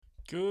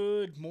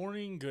Good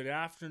morning, good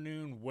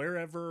afternoon,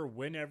 wherever,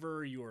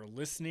 whenever you are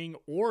listening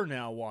or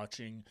now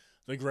watching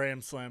the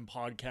Grand Slam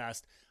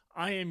podcast.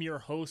 I am your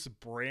host,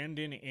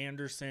 Brandon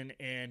Anderson,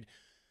 and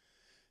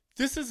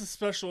this is a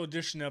special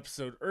edition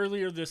episode.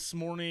 Earlier this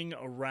morning,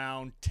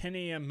 around 10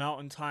 a.m.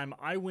 Mountain Time,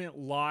 I went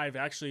live,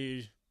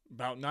 actually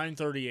about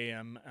 9:30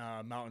 a.m.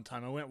 Mountain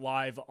Time. I went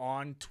live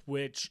on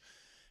Twitch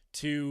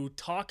to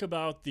talk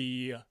about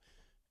the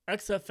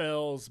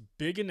XFL's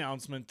big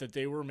announcement that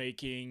they were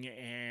making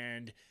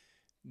and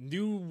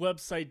new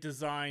website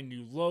design,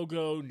 new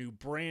logo, new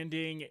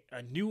branding,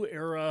 a new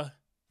era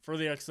for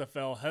the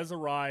XFL has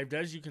arrived.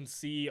 As you can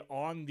see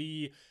on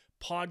the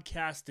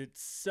podcast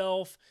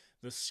itself,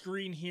 the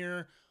screen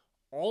here,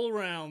 all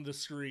around the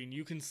screen,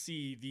 you can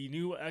see the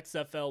new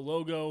XFL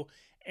logo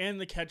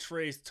and the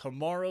catchphrase,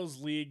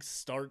 "Tomorrow's League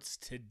starts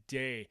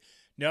today."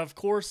 Now, of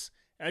course,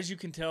 as you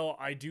can tell,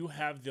 I do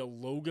have the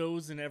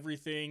logos and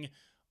everything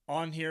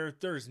on here.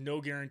 There's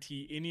no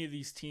guarantee any of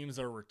these teams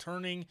are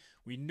returning.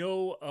 We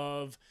know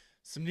of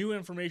some new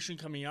information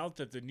coming out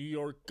that the New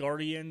York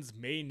Guardians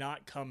may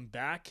not come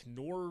back,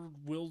 nor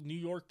will New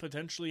York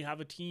potentially have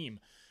a team.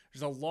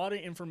 There's a lot of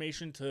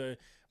information to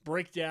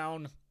break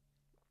down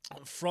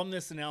from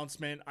this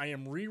announcement. I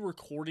am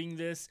re-recording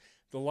this.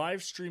 The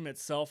live stream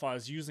itself, I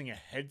was using a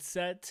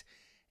headset,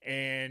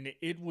 and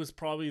it was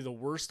probably the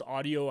worst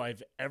audio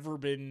I've ever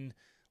been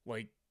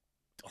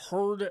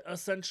heard,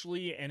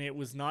 essentially, and it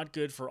was not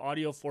good for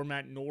audio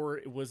format, nor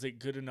was it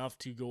good enough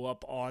to go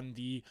up on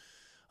the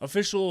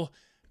official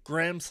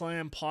Grand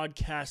Slam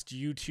podcast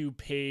YouTube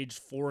page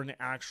for an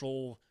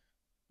actual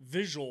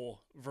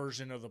visual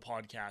version of the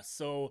podcast.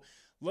 So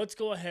let's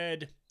go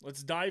ahead,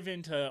 let's dive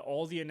into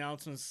all the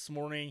announcements this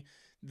morning.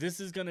 This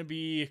is going to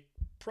be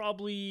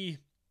probably,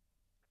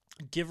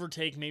 give or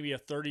take, maybe a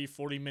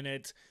 30-40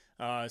 minute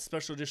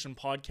special edition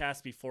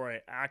podcast before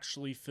I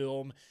actually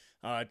film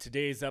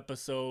today's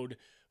episode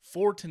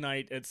for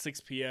tonight at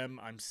 6 p.m.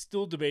 I'm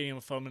still debating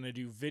if I'm going to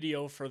do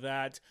video for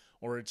that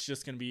or it's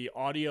just going to be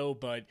audio,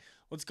 but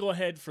let's go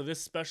ahead for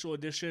this special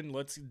edition.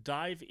 Let's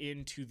dive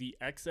into the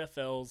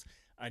XFL's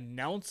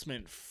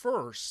announcement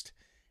first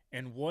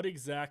and what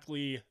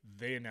exactly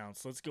they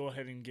announced. Let's go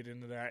ahead and get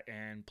into that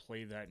and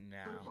play that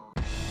now.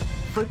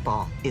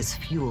 Football is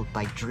fueled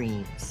by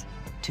dreams.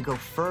 To go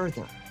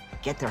further,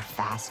 get there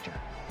faster.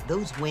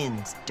 Those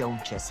wins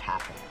don't just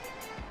happen.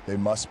 They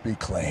must be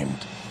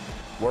claimed.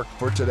 Work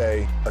for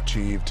today,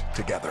 achieved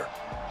together.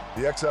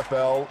 The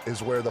XFL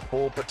is where the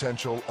full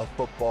potential of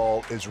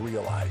football is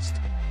realized,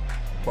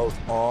 both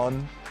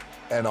on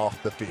and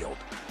off the field.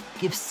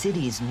 Give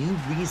cities new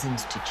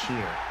reasons to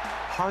cheer,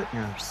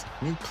 partners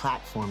new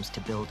platforms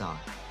to build on,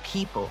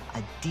 people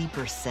a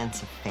deeper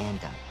sense of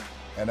fandom,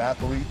 And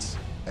athletes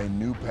a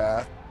new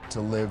path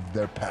to live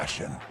their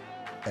passion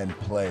and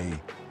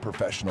play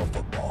professional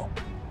football.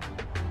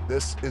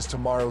 This is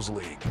tomorrow's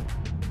league.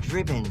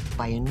 driven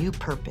by a new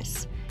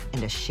purpose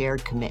and a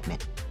shared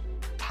commitment.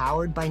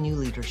 Powered by new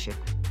leadership,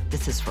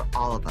 this is for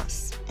all of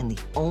us, and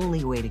the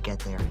only way to get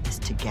there is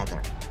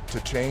together. To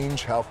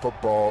change how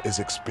football is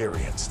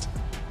experienced,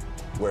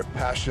 where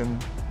passion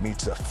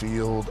meets a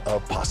field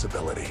of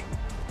possibility.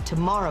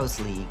 Tomorrow's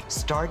league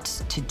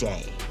starts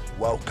today.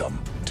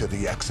 Welcome to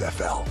the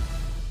XFL.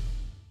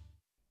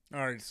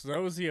 All right, so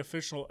that was the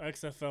official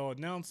XFL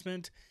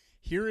announcement.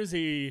 Here is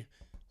a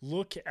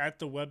look at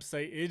the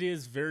website. It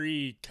is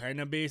very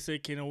kind of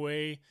basic in a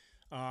way,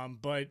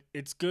 but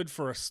it's good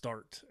for a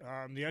start.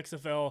 The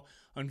XFL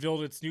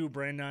unveiled its new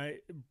brand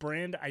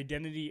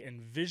identity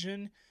and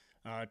vision.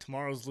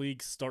 Tomorrow's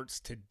league starts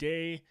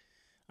today.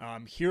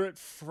 Hear it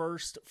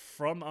first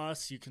from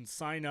us. You can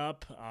sign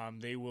up.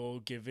 They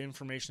will give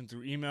information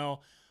through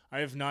email. I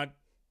have not,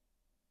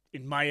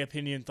 in my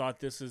opinion, thought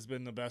this has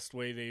been the best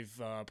way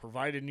they've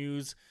provided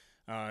news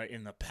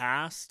in the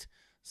past.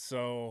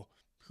 So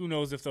who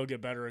knows if they'll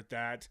get better at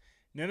that.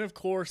 And then, of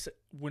course,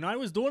 when I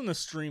was doing the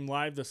stream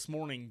live this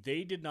morning,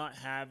 they did not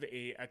have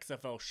a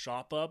XFL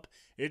shop up.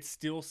 It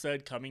still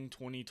said coming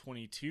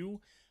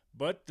 2022,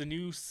 but the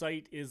new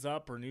site is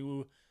up, or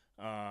new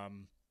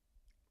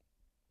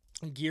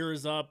gear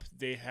is up.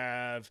 They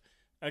have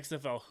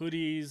XFL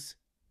hoodies,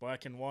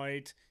 black and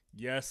white.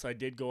 Yes, I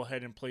did go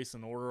ahead and place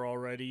an order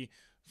already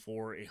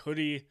for a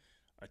hoodie,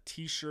 a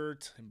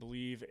t-shirt, I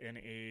believe, and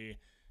a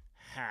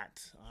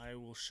hat. I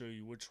will show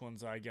you which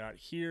ones I got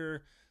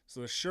here.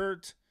 So the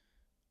shirt,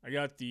 I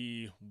got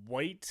the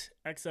white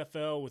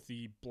XFL with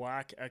the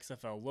black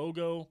XFL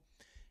logo.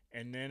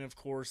 And then, of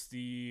course,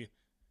 the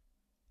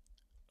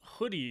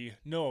hoodie.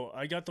 No,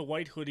 I got the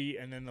white hoodie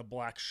and then the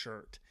black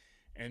shirt.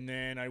 And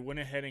then I went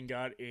ahead and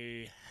got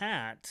a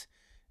hat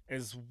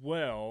as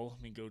well.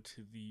 Let me go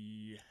to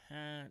the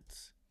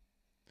hat.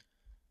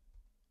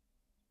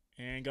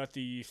 And got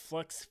the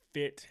Flex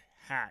Fit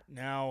hat.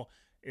 Now,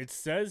 it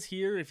says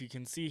here, if you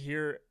can see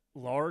here,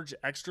 large,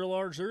 extra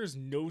large. There is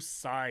no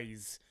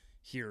size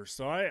here.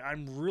 So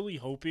I'm really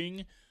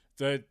hoping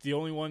that the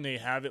only one they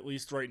have, at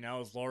least right now,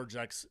 is large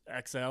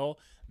XL.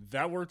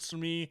 That works for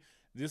me.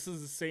 This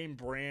is the same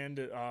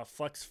brand,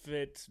 Flex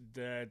Fit,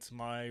 that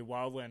my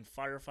Wildland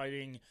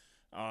Firefighting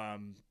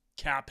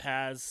Cap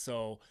has.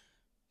 So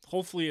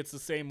hopefully it's the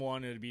same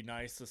one. It'd be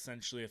nice,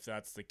 essentially, if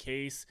that's the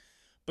case.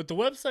 But the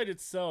website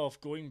itself,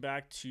 going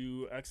back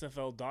to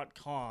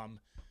XFL.com,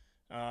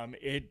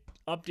 it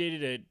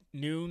updated at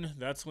noon.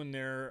 That's when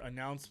their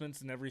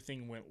announcements and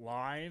everything went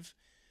live.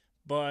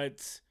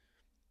 But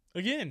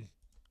again,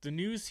 the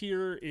news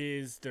here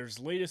is there's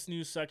latest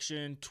news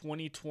section,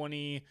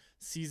 2020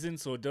 season.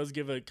 So it does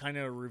give a kind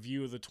of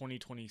review of the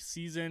 2020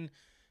 season.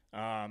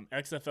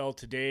 XFL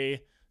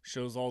Today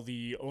shows all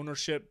the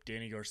ownership,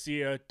 Danny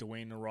Garcia,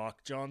 Dwayne The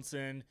Rock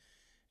Johnson,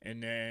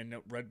 and then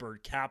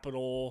Redbird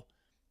Capital,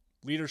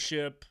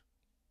 leadership,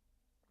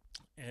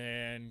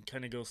 and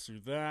kind of goes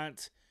through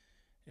that.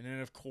 And then,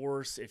 of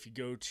course, if you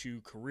go to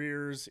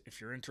careers,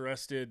 if you're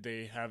interested,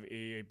 they have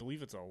I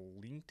believe it's a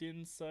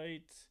LinkedIn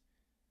site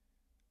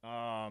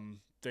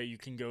that you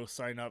can go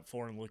sign up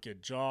for and look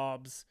at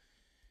jobs.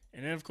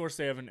 And then, of course,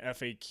 they have an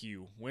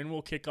FAQ. When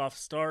will kickoff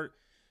start?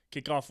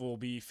 Kickoff will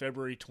be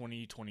February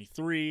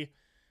 2023.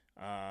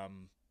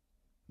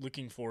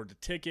 Looking forward to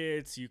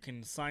tickets. You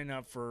can sign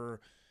up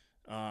for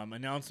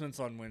announcements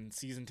on when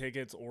season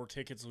tickets or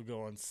tickets will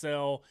go on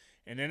sale.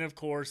 And then, of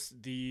course,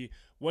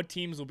 what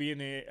teams will be in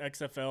the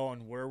XFL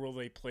and where will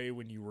they play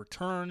when you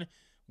return.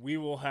 We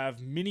will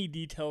have many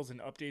details and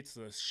updates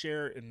to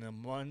share in the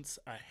months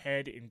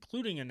ahead,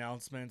 including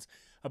announcements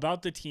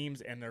about the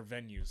teams and their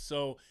venues.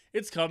 So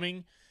it's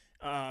coming.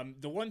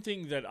 The one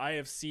thing that I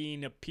have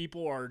seen,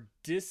 people are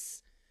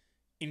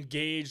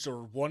disengaged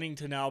or wanting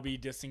to now be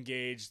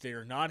disengaged. They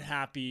are not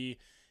happy,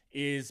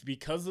 is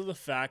because of the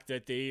fact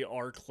that they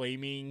are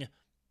claiming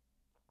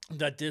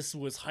that this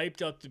was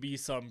hyped up to be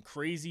some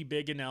crazy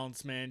big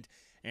announcement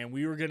and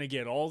we were going to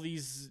get all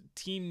these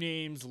team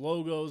names,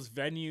 logos,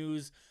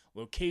 venues,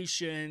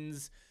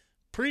 locations.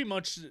 Pretty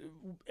much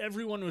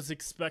everyone was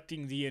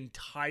expecting the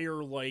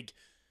entire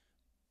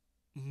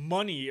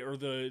money or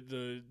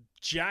the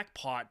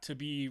jackpot to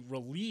be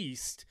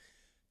released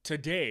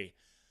today.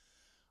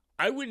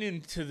 I went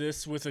into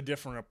this with a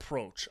different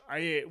approach.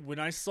 When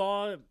I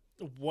saw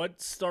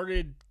what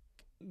started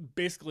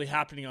basically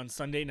happening on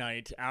Sunday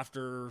night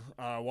after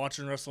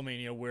watching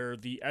WrestleMania, where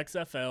the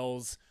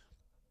XFL's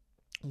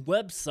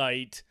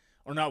website,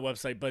 or not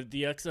website, but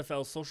the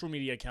XFL social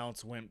media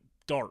accounts went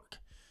dark.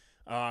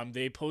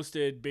 They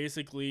posted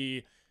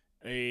basically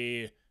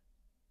a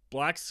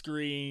black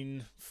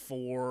screen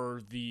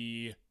for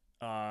the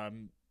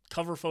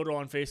cover photo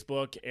on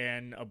Facebook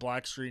and a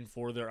black screen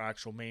for their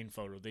actual main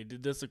photo. They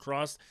did this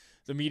across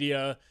the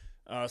media,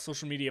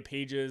 social media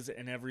pages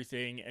and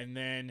everything. And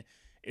then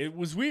it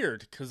was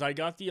weird because I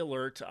got the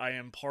alert. I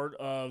am part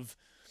of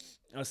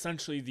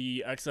essentially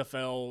the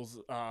XFL's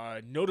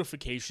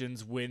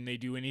notifications when they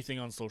do anything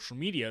on social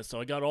media. So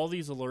I got all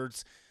these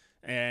alerts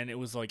and it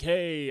was like,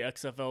 hey,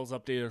 XFL's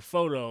updated their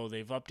photo.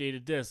 They've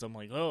updated this. I'm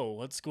like, oh,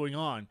 what's going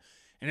on?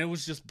 And it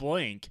was just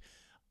blank.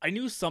 I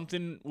knew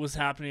something was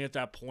happening at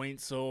that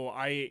point, so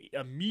I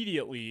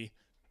immediately,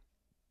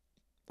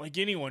 like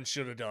anyone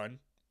should have done,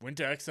 went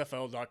to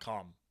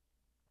XFL.com.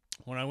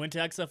 When I went to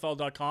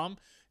XFL.com,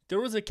 there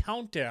was a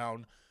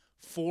countdown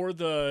for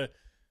the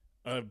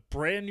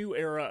brand new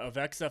era of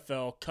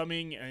XFL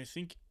coming, and I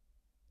think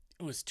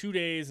it was 2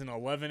 days and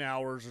 11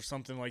 hours or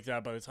something like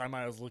that by the time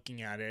I was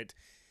looking at it,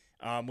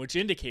 which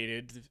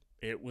indicated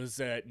it was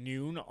at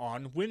noon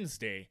on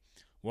Wednesday.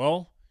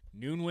 Well,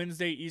 noon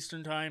Wednesday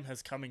Eastern time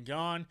has come and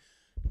gone.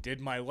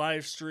 Did my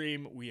live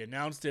stream. We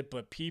announced it,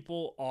 but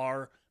people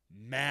are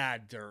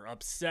mad. They're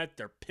upset.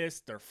 They're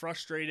pissed. They're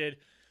frustrated.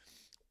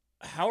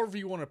 However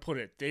you want to put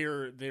it,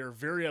 they're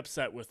very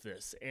upset with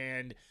this.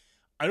 And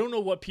I don't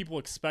know what people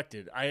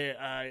expected.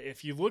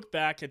 If you look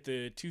back at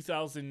the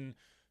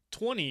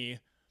 2020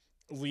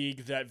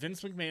 league that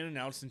Vince McMahon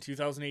announced in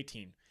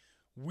 2018,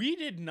 we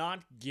did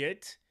not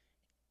get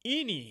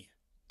any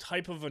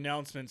type of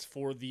announcements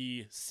for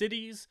the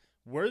cities,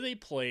 where they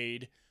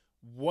played,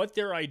 what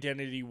their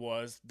identity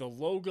was, the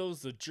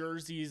logos, the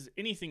jerseys,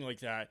 anything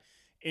like that,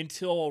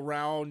 until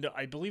around,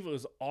 I believe it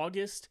was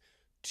August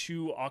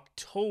to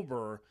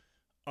October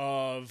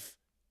of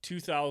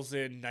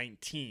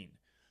 2019.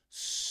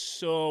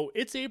 So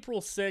it's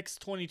April 6,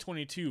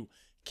 2022.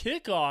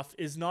 Kickoff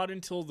is not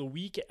until the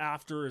week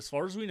after, as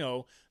far as we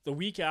know, the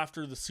week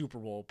after the Super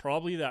Bowl.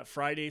 Probably that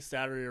Friday,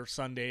 Saturday, or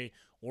Sunday,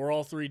 or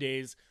all 3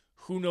 days.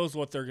 Who knows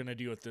what they're going to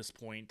do at this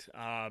point.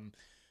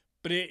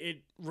 But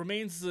it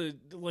remains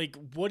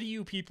what do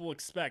you people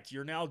expect?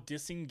 You're now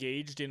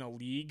disengaged in a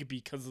league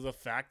because of the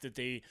fact that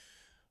they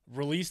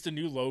released a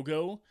new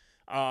logo.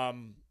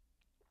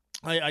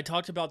 I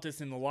talked about this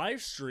in the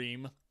live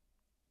stream.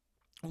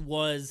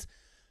 Was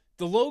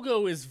the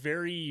logo is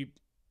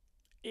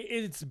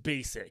it's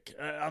basic.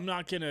 I'm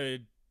not going to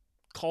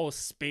call a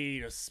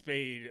spade,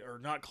 or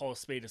not call a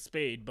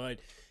spade,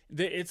 but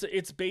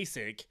it's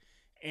basic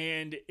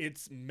and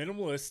it's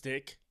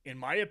minimalistic. In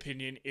my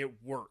opinion,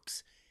 it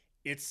works.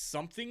 It's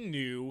something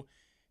new,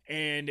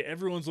 and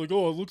everyone's like,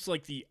 oh, it looks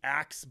like the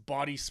Axe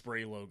body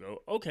spray logo.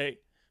 Okay,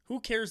 who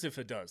cares if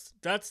it does?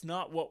 That's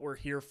not what we're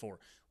here for.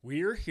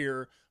 We're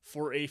here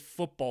for a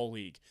football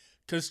league.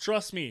 Because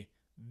trust me,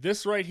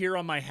 This right here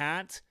on my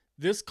hat,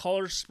 this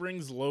Colorado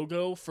Springs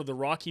logo for the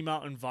Rocky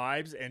Mountain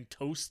Vibes and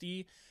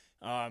Toasty.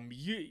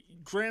 You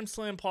Grand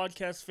Slam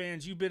podcast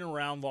fans, you've been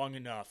around long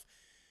enough.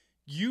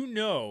 You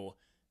know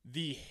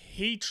the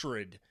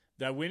hatred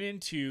that went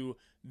into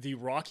the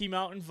Rocky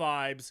Mountain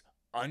Vibes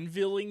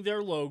unveiling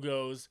their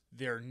logos,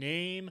 their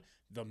name,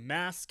 the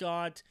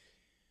mascot.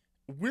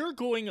 We're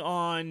going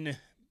on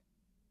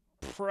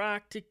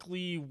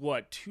practically,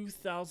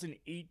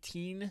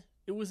 2018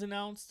 it was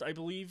announced, I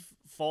believe.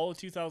 Fall of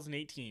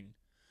 2018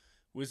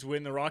 was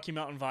when the Rocky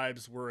Mountain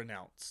Vibes were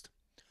announced.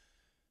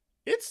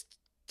 It's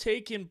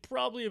taken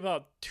probably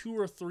about 2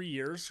 or 3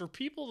 years for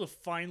people to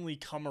finally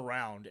come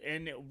around,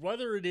 and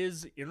whether it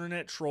is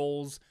internet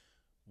trolls,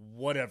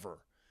 whatever,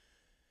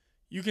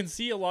 you can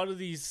see a lot of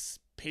these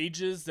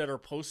pages that are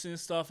posting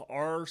this stuff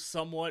are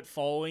somewhat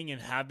following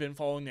and have been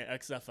following the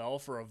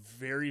XFL for a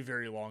very,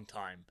 very long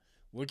time,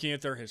 looking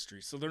at their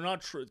history. So they're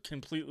not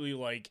completely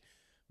like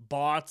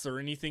bots or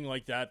anything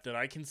like that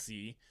I can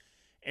see,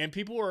 and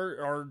people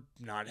are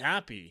not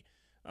happy.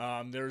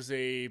 There's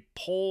a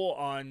poll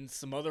on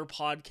some other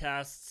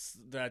podcasts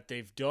that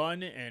they've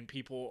done, and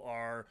people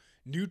are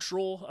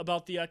neutral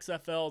about the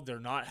XFL. They're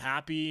not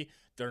happy.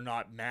 They're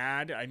not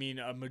mad. I mean,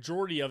 a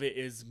majority of it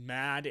is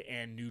mad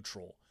and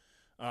neutral.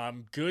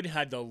 Good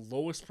had the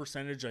lowest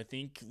percentage. I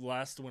think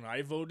last when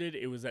I voted,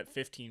 it was at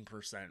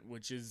 15%,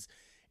 which is,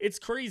 it's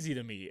crazy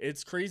to me.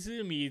 It's crazy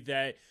to me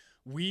that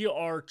we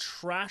are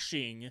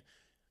trashing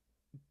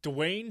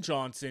Dwayne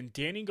Johnson,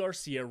 Danny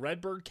Garcia,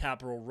 Redbird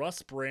Capital,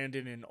 Russ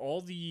Brandon, and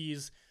all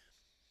these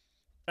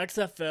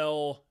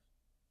XFL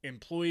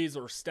employees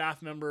or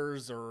staff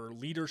members or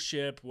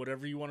leadership,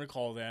 whatever you want to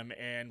call them,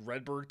 and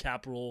Redbird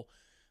Capital.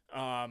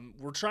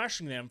 We're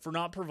trashing them for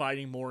not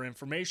providing more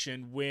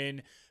information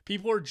when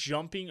people are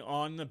jumping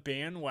on the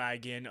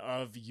bandwagon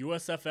of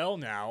USFL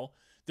now.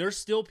 There's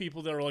still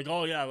people that are like,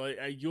 oh yeah,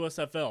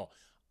 USFL.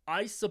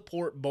 I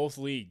support both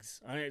leagues.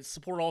 I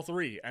support all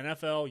three: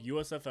 NFL,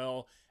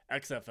 USFL,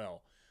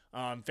 XFL.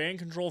 Fan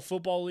Control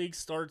Football League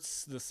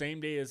starts the same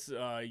day as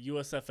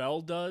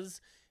USFL does,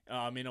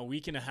 in a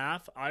week and a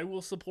half. I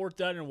will support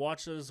that and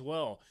watch it as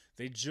well.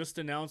 They just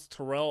announced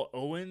Terrell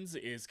Owens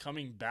is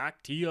coming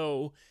back.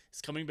 T.O.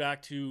 is coming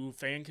back to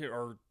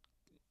coming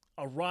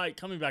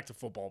back to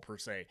football per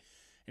se,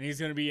 and he's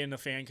going to be in the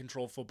Fan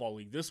Control Football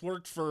League. This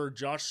worked for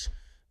Josh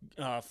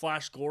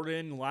Flash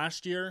Gordon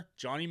last year.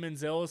 Johnny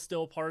Manziel is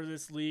still part of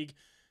this league.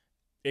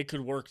 It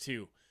could work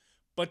too.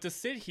 But to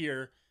sit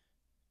here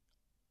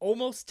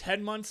almost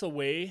 10 months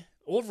away,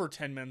 over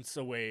 10 months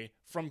away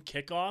from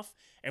kickoff,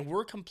 and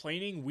we're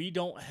complaining we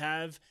don't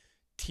have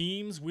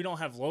teams, we don't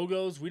have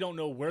logos, we don't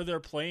know where they're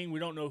playing, we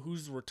don't know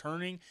who's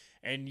returning,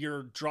 and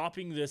you're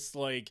dropping this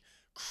like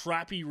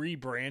crappy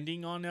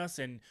rebranding on us,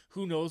 and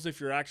who knows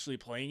if you're actually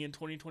playing in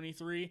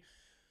 2023.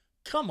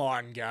 Come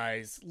on,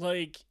 guys.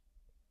 Like,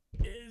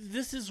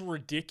 this is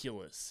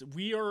ridiculous.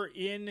 We are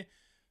in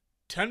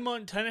 10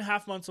 and a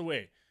half months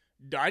away.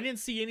 I didn't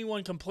see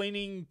anyone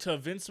complaining to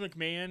Vince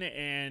McMahon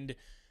and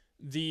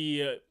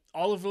the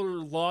Oliver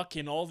Luck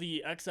and all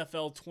the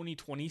XFL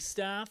 2020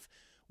 staff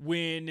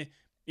when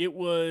it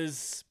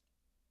was,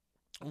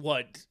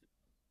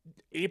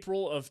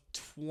 April of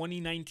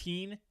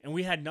 2019, and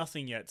we had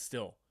nothing yet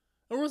still.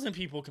 There wasn't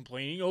people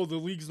complaining, oh, the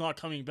league's not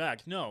coming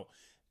back. No,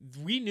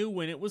 we knew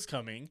when it was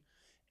coming,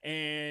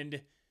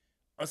 and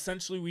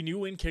essentially we knew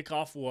when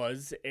kickoff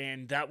was,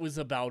 and that was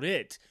about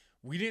it.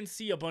 We didn't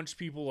see a bunch of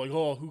people like,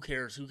 oh, who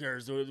cares?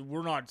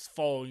 We're not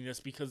following this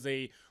because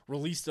they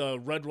released a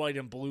red, white,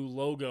 and blue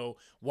logo.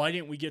 Why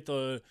didn't we get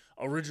the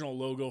original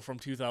logo from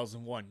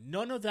 2001?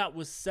 None of that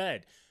was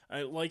said.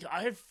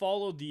 I have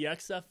followed the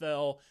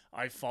XFL.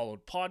 I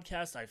followed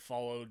podcasts. I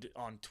followed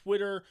on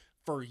Twitter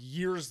for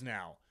years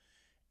now.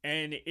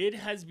 And it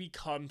has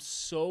become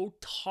so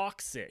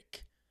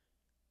toxic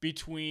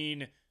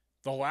between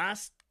the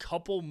last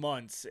couple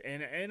months.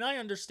 And I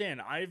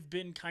understand. I've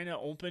been kind of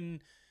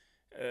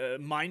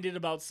open-minded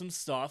about some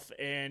stuff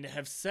and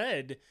have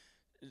said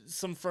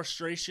some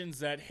frustrations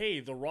that,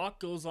 hey, The Rock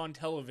goes on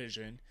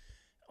television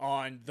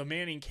on the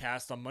Manning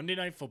Cast on Monday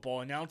Night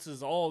Football,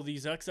 announces all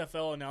these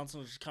XFL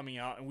announcements coming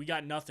out, and we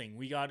got nothing.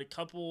 We got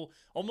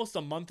almost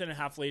a month and a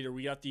half later,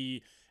 we got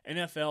the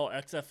NFL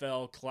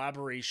XFL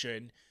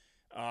collaboration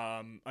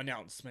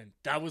announcement.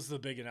 That was the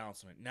big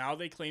announcement. Now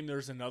they claim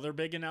there's another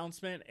big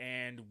announcement,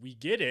 and we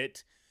get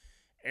it,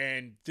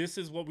 and this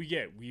is what we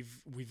get.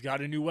 We've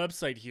got a new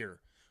website here.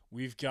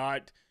 We've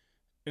got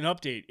an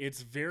update.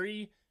 It's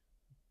very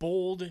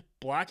bold,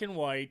 black and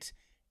white.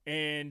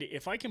 And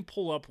if I can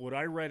pull up what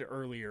I read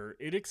earlier,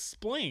 it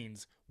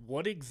explains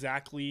what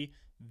exactly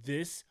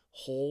this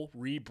whole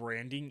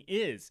rebranding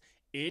is.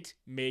 It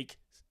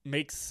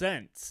makes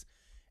sense.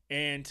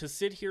 And to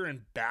sit here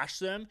and bash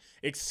them,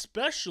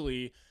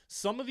 especially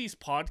some of these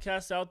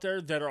podcasts out there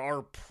that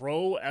are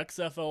pro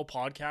XFL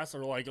podcasts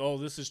are like, oh,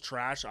 this is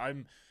trash.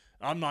 I'm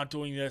not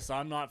doing this.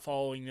 I'm not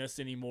following this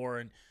anymore.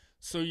 And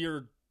so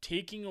you're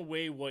taking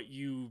away what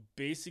you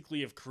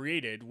basically have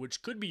created,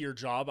 which could be your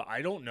job.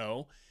 I don't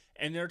know.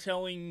 And they're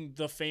telling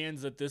the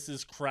fans that this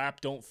is crap,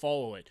 don't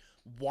follow it.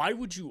 Why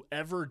would you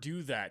ever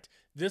do that?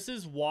 This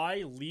is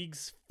why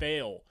leagues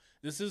fail.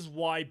 This is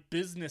why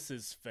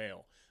businesses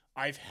fail.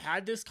 I've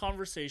had this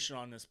conversation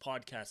on this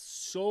podcast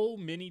so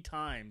many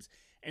times,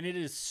 and it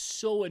is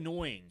so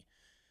annoying.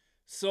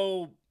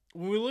 So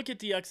when we look at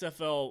the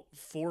XFL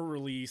for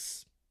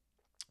release,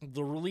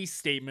 the release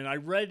statement, I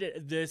read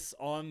this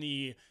on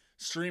the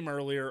stream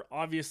earlier.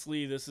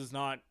 Obviously,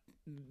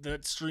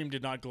 that stream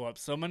did not go up.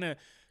 So I'm going to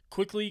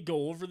quickly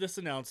go over this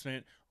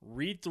announcement,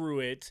 read through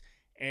it,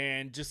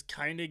 and just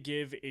kind of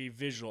give a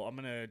visual. I'm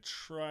going to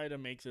try to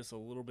make this a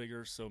little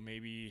bigger so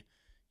maybe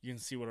you can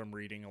see what I'm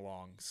reading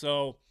along.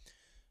 So,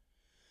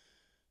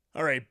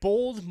 all right,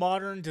 bold,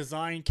 modern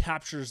design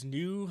captures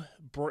new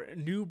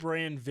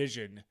brand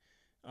vision,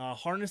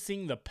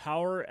 harnessing the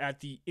power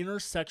at the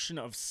intersection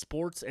of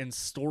sports and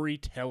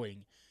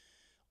storytelling.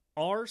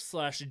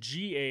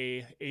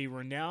 R/GA, a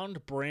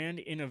renowned brand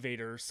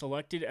innovator,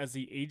 selected as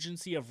the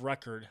agency of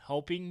record,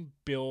 helping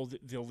build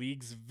the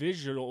league's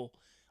visual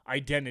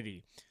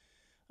identity.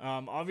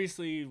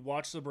 Obviously,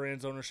 watch the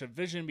brand's ownership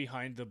vision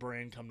behind the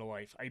brand come to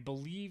life. I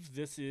believe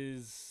this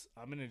is,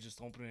 I'm going to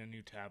just open a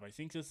new tab. I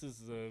think this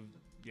is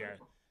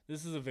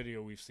this is a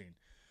video we've seen,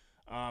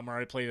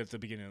 or I played at the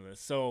beginning of this.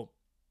 So,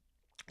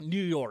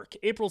 New York,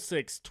 April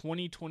 6,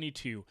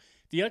 2022.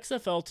 The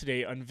XFL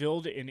today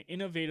unveiled an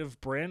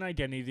innovative brand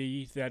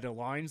identity that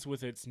aligns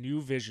with its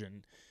new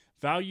vision,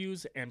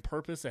 values, and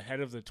purpose ahead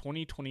of the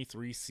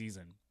 2023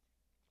 season.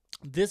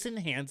 This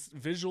enhanced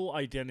visual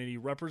identity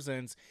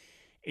represents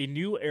a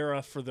new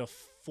era for the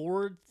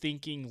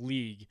forward-thinking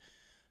league,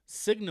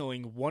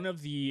 signaling one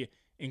of the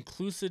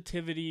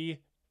inclusivity,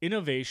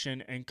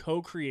 innovation, and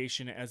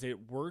co-creation as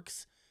it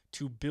works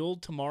to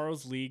build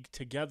tomorrow's league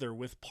together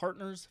with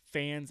partners,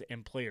 fans,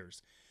 and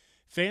players.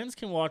 Fans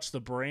can watch the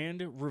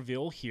brand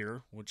reveal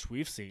here, which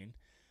we've seen.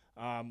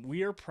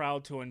 We are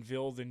proud to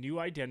unveil the new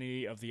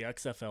identity of the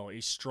XFL,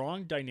 a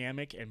strong,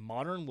 dynamic, and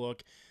modern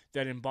look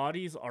that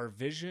embodies our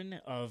vision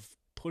of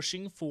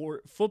pushing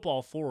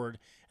football forward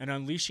and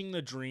unleashing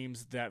the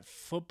dreams that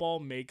football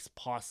makes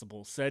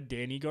possible, said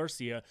Danny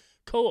Garcia,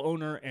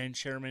 co-owner and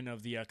chairman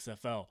of the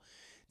XFL.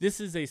 This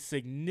is a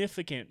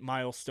significant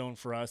milestone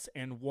for us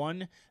and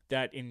one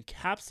that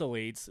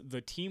encapsulates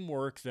the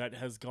teamwork that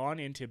has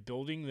gone into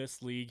building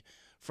this league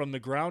from the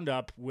ground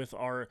up with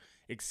our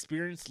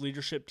experienced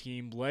leadership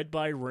team led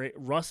by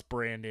Russ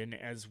Brandon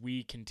as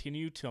we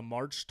continue to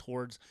march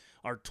towards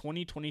our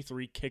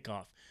 2023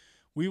 kickoff.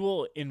 We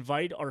will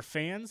invite our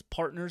fans,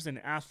 partners, and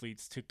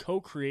athletes to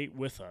co-create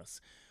with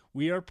us.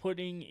 We are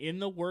putting in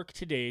the work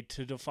today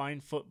to define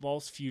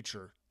football's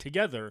future.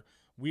 Together,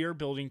 we are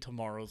building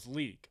tomorrow's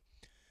league.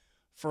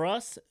 For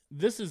us,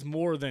 this is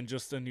more than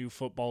just a new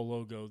football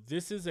logo.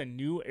 This is a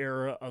new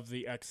era of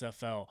the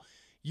XFL.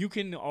 You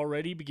can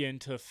already begin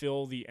to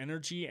feel the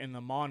energy and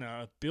the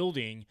mana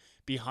building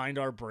behind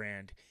our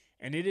brand.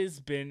 And it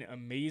has been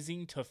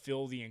amazing to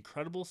feel the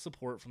incredible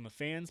support from the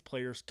fans,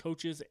 players,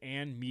 coaches,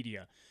 and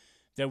media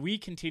that we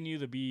continue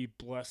to be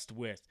blessed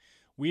with.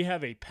 We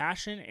have a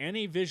passion and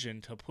a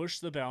vision to push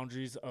the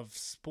boundaries of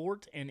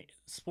sport and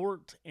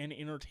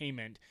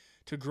entertainment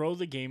to grow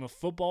the game of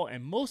football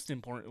and, most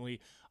importantly,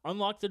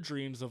 unlock the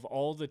dreams of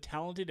all the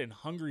talented and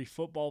hungry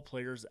football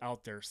players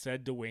out there,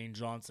 said Dwayne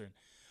Johnson.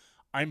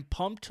 I'm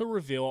pumped to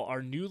reveal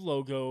our new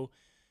logo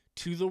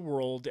to the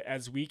world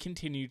as we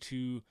continue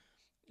to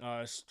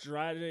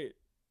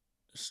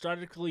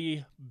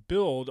strategically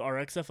build our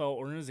XFL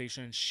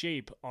organization and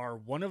shape our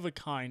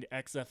one-of-a-kind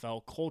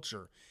XFL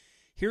culture.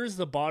 Here's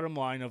the bottom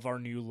line of our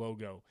new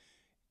logo.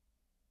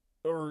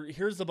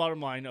 Here's the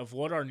bottom line of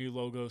what our new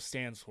logo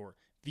stands for.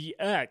 The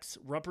X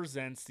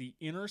represents the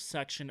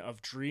intersection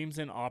of dreams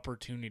and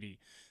opportunity.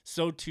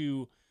 So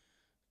to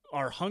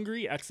our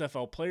hungry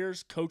XFL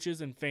players,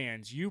 coaches, and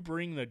fans, you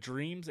bring the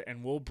dreams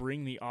and we'll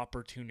bring the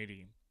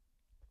opportunity.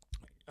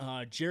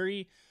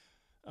 Jerry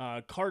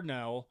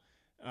Cardinal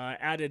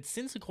added,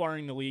 since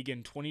acquiring the league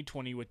in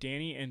 2020 with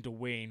Danny and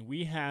Dwayne,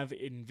 we have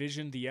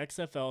envisioned the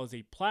XFL as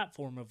a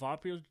platform of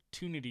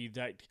opportunity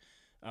that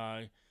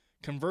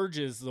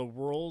converges the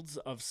worlds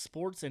of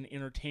sports and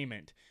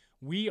entertainment.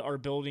 We are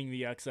building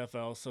the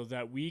XFL so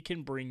that we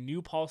can bring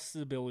new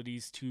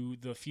possibilities to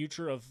the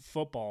future of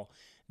football.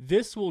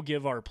 This will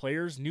give our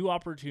players new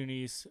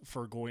opportunities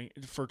for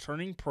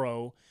turning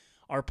pro,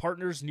 our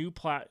partners new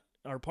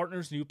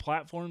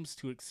platforms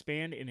to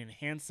expand and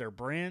enhance their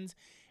brands,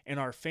 and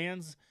our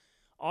fans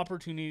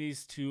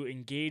opportunities to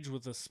engage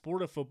with the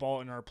sport of football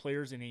and our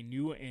players in a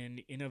new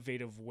and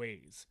innovative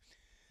ways.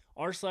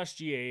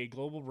 R/GA,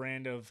 global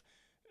brand of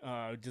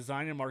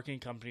design and marketing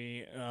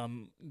company.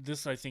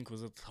 This, I think,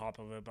 was at the top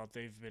of it, but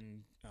they've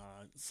been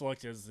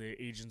selected as the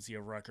agency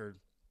of record.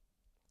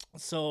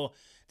 So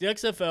the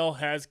XFL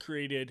has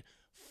created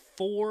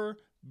 4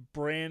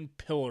 brand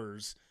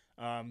pillars,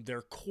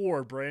 their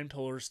core brand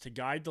pillars to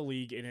guide the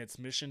league in its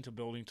mission to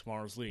building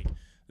tomorrow's league.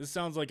 This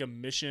sounds like a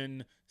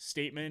mission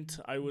statement,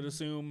 I would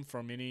assume,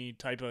 from any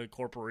type of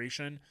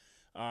corporation.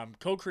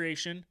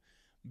 Co-creation,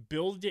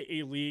 build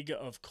a league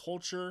of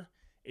culture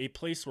a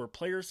place where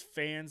players,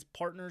 fans,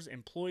 partners,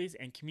 employees,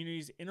 and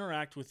communities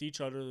interact with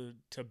each other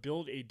to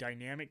build a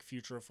dynamic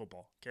future of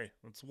football. Okay,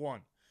 that's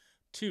 1.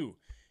 2,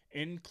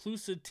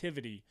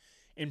 inclusivity.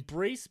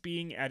 Embrace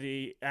being at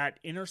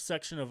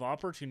intersection of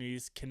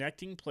opportunities,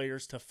 connecting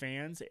players to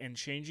fans and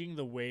changing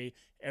the way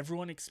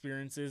everyone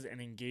experiences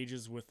and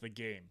engages with the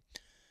game.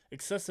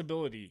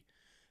 Accessibility.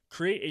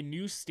 Create a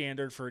new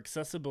standard for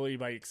accessibility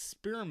by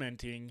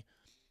experimenting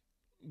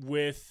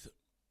with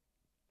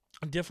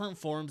different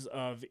forms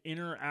of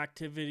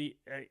interactivity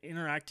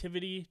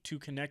to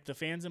connect the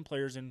fans and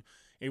players in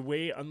a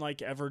way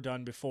unlike ever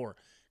done before,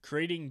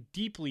 creating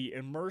deeply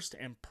immersed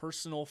and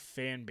personal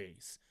fan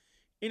base.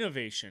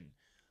 Innovation.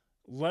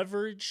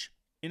 Leverage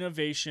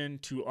innovation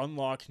to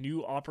unlock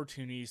new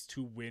opportunities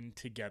to win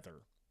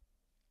together.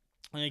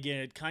 And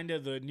again, kind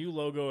of the new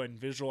logo and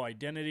visual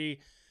identity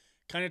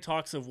kind of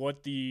talks of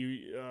what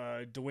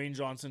the Dwayne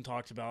Johnson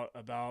talked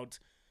about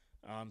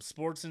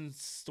sports and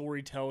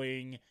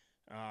storytelling,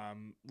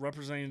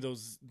 representing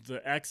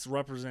the X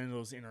representing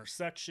those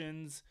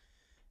intersections,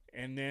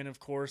 and then of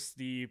course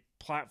the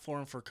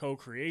platform for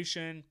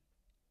co-creation.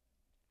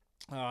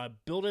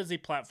 Built as a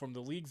platform,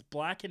 the league's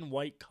black and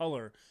white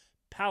color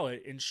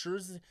palette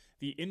ensures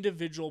the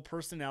individual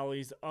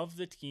personalities of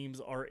the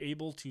teams are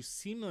able to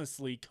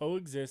seamlessly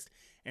coexist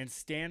and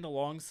stand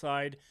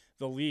alongside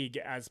the league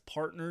as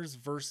partners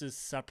versus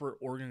separate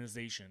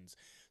organizations.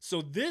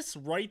 So this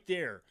right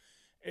there,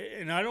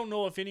 and I don't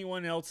know if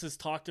anyone else has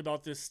talked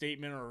about this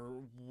statement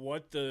or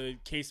what the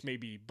case may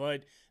be,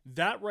 but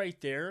that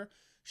right there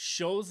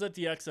shows that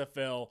the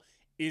XFL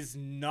is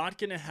not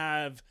going to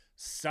have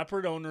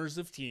separate owners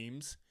of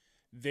teams.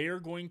 They are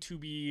going to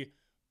be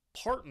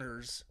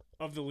partners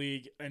of the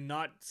league and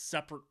not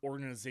separate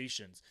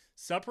organizations.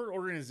 Separate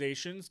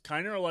organizations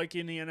kind of are like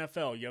in the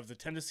NFL. You have the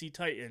Tennessee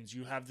Titans,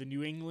 you have the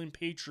New England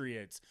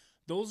Patriots.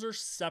 Those are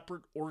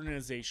separate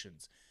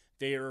organizations.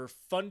 They are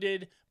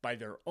funded by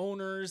their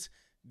owners,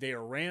 they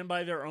are ran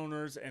by their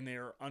owners, and they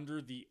are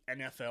under the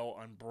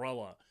NFL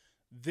umbrella.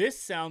 This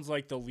sounds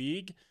like the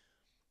league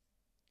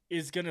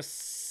is going to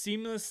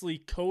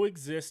seamlessly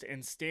coexist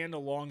and stand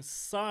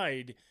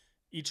alongside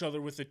each other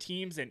with the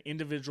teams and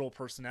individual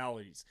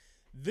personalities.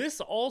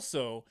 This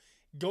also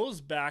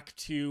goes back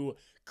to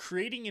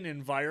creating an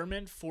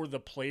environment for the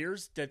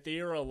players that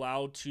they are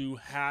allowed to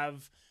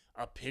have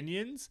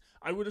opinions,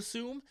 I would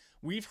assume.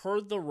 We've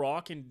heard The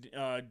Rock and,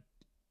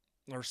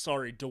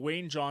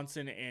 Dwayne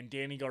Johnson and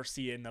Danny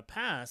Garcia in the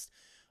past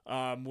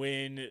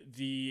when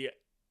the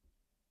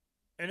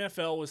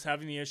NFL was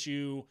having the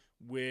issue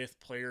with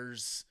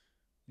players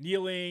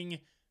kneeling,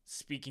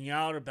 speaking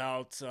out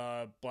about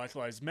Black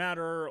Lives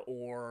Matter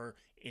or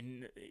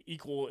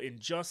equal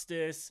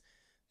injustice.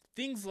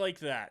 Things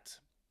like that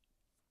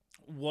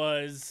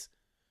was,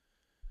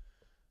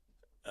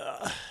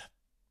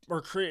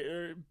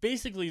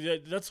 basically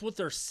that's what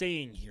they're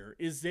saying here,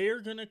 is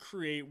they're going to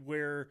create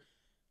where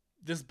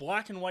this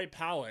black and white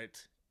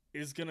palette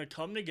is going to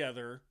come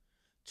together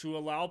to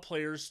allow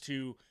players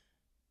to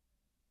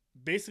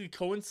basically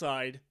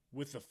coincide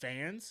with the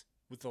fans,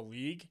 with the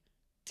league,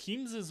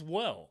 teams as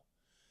well,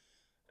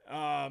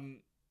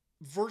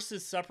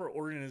 versus separate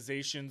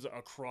organizations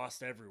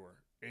across everywhere.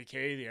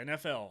 AKA the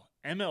NFL,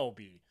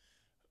 MLB,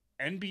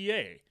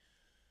 NBA.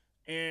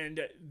 And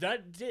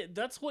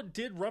that's what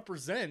did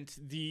represent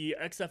the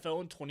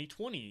XFL in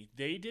 2020.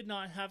 They did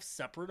not have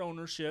separate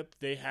ownership.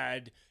 They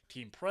had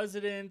team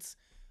presidents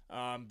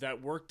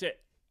that worked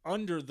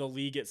under the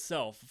league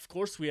itself. Of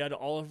course, we had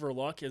Oliver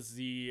Luck as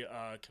the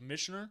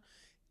commissioner.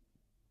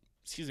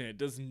 Excuse me. It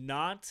does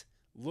not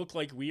look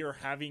like we are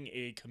having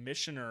a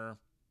commissioner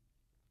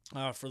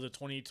for the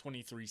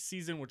 2023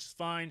 season, which is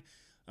fine.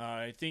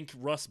 I think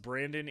Russ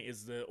Brandon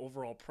is the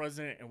overall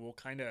president and will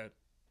kind of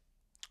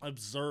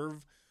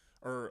observe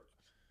or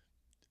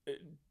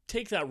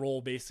take that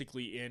role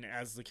basically in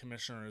as the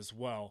commissioner as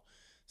well.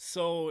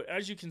 So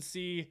as you can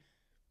see,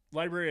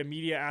 library of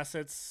media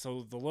assets,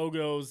 so the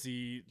logos,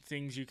 the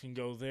things you can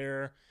go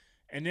there.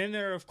 And then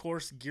they're, of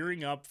course,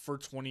 gearing up for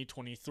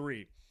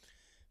 2023.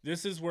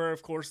 This is where,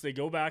 of course, they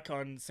go back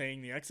on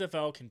saying the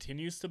XFL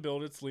continues to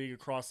build its league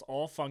across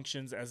all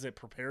functions as it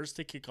prepares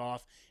to kick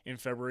off in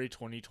February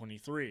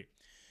 2023.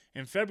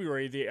 In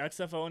February, the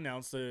XFL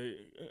announced a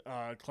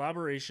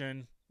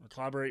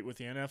collaborate with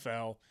the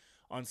NFL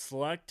on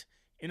select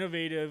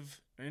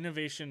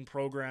innovation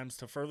programs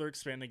to further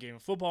expand the game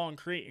of football and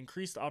create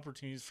increased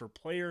opportunities for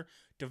player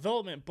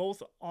development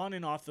both on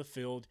and off the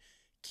field.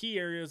 Key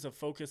areas of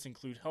focus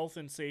include health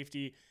and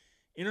safety,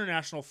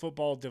 international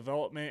football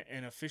development,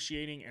 and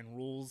officiating and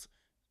rules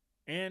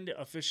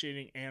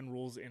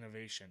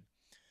innovation.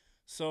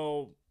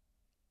 So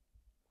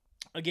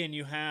again,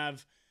 you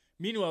have,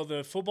 meanwhile,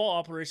 the football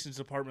operations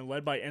department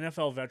led by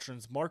NFL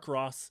veterans Mark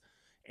Ross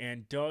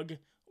and Doug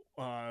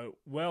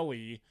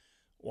Wally,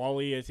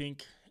 I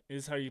think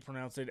is how you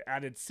pronounce it,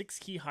 added 6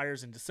 key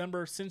hires in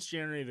December. Since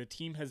January, the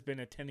team has been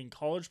attending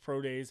college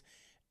pro days,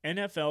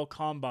 NFL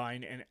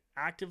Combine, and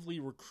actively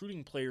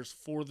recruiting players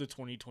for the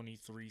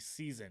 2023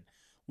 season.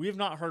 We have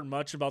not heard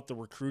much about the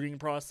recruiting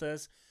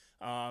process.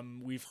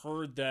 We've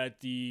heard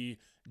that the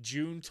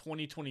June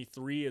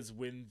 2023 is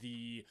when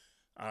the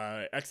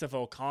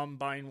XFL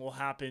Combine will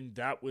happen.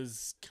 That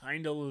was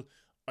kind of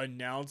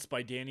announced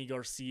by Danny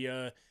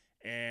Garcia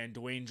and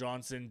Dwayne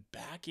Johnson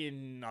back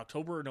in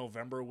October or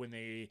November when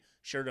they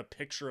shared a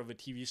picture of a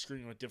TV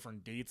screen with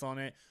different dates on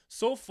it.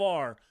 So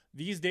far,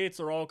 these dates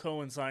are all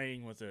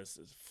coinciding with this.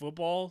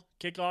 Football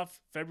kickoff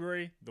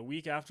February, the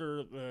week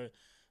after the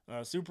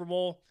Super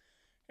Bowl.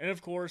 And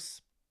of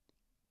course,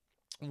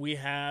 we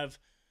have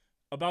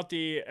about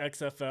the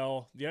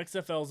XFL. The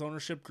XFL's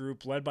ownership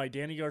group, led by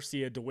Danny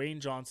Garcia, Dwayne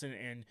Johnson,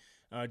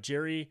 and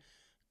Jerry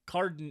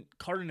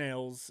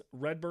Cardinals,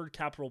 Redbird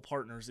Capital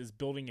Partners, is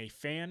building a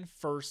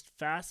fan-first,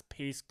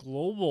 fast-paced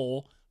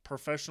global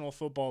professional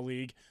football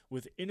league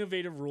with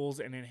innovative rules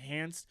and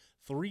enhanced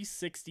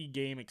 360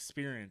 game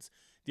experience.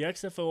 The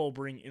XFL will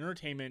bring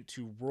entertainment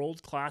to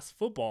world-class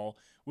football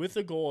with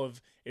the goal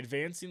of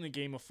advancing the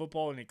game of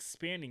football and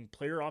expanding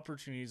player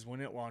opportunities when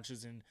it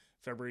launches in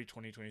February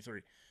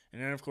 2023.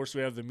 And then, of course,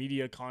 we have the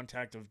media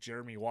contact of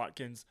Jeremy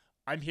Watkins.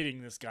 I'm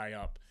hitting this guy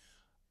up.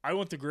 I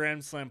want the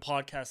Grand Slam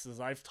podcast, as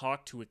I've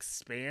talked, to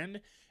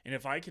expand. And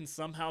if I can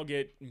somehow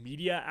get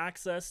media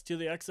access to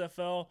the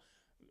XFL,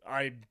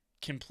 I'm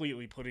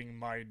completely putting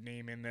my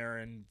name in there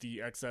and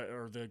the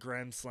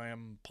Grand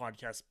Slam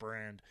podcast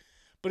brand.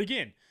 But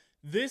again,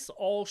 this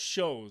all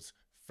shows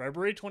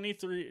February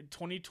 23,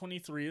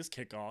 2023 is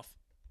kickoff.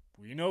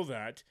 We know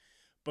that.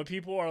 But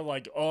people are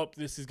like, oh,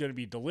 this is going to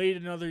be delayed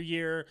another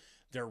year.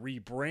 They're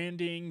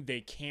rebranding.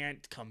 They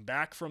can't come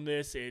back from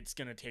this. It's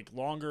going to take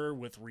longer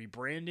with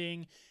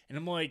rebranding. And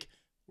I'm like,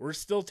 we're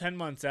still 10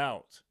 months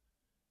out.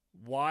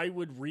 Why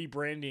would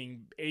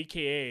rebranding,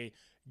 aka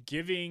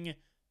giving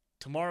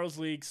tomorrow's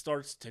league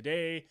starts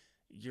today,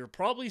 you're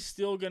probably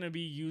still going to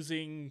be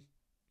using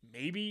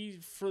maybe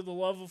For the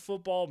Love of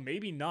Football,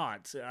 maybe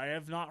not. I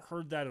have not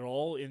heard that at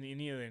all in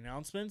any of the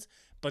announcements.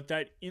 But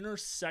that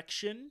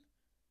intersection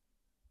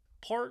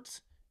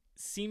part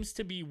seems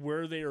to be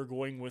where they are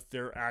going with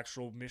their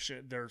actual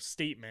mission. Their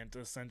statement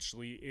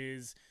essentially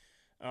is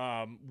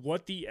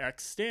what the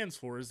X stands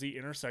for is the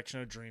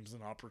intersection of dreams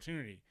and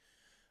opportunity.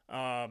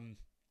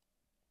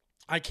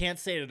 I can't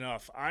say it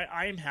enough.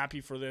 I am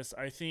happy for this.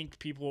 I think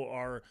people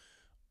are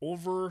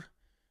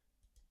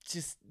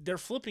they're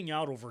flipping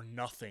out over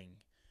nothing.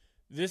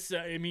 This,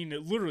 I mean,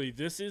 literally,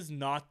 this is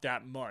not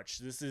that much.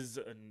 This is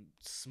a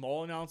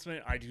small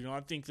announcement. I do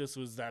not think this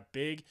was that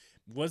big.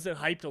 Was it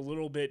hyped a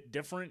little bit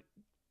different?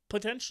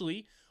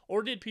 Potentially.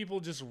 Or did people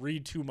just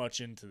read too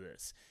much into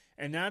this?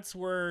 And that's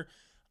where,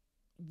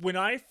 when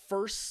I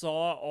first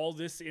saw all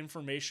this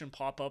information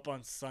pop up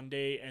on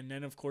Sunday, and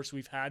then, of course,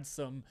 we've had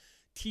some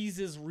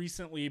teases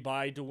recently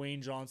by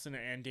Dwayne Johnson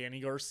and Danny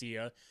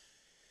Garcia,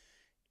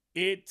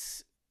 it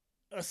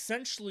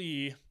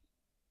essentially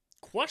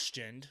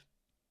questioned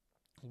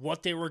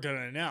what they were going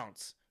to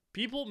announce.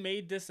 People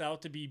made this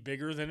out to be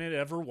bigger than it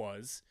ever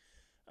was.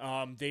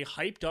 They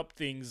hyped up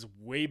things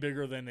way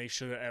bigger than they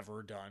should have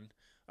ever done.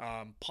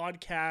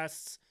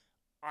 Podcasts,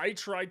 I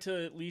tried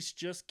to at least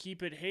just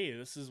keep it, hey,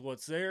 this is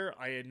what's there.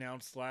 I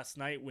announced last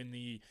night when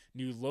the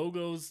new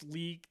logos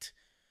leaked.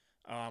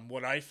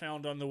 What I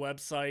found on the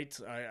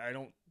website,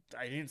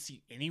 I didn't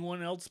see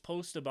anyone else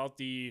post about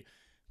the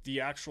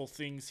actual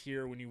things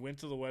here. When you went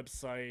to the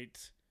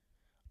website,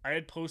 I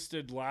had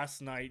posted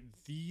last night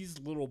these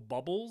little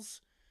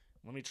bubbles.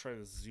 Let me try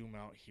to zoom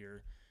out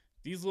here.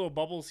 These little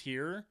bubbles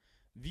here,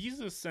 these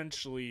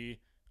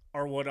essentially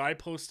are what I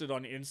posted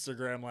on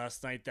Instagram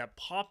last night that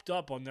popped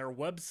up on their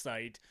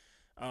website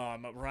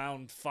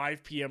around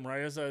 5 p.m. right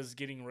as I was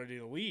getting ready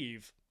to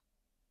leave.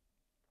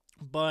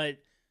 But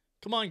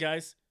come on,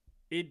 guys.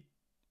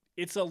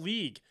 It's a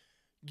league.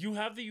 You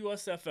have the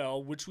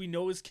USFL, which we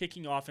know is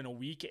kicking off in a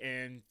week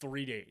and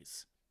 3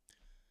 days.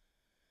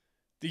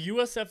 The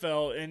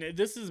USFL, and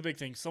this is a big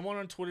thing. Someone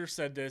on Twitter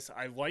said this.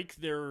 I like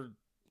their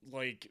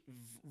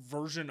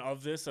version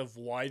of this, of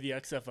why the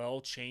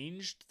XFL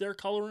changed their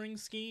coloring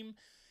scheme,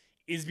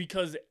 is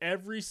because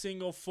every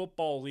single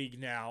football league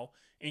now,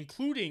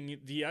 including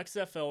the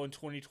XFL in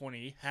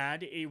 2020,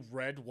 had a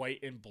red, white,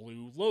 and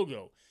blue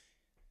logo.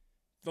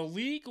 The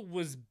league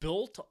was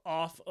built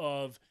off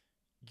of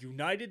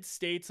United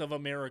States of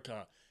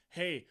America.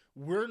 Hey,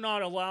 we're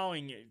not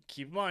allowing,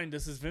 keep in mind,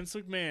 this is Vince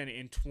McMahon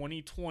in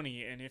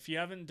 2020, and if you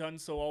haven't done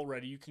so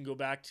already, you can go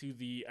back to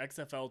the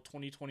XFL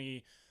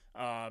 2020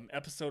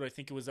 episode, I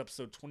think it was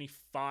episode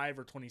 25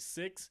 or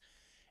 26,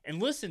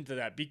 and listen to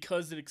that,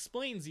 because it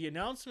explains the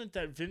announcement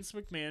that Vince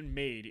McMahon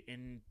made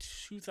in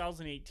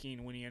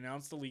 2018 when he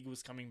announced the league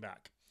was coming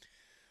back,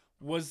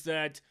 was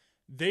that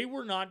they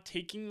were not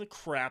taking the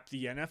crap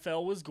the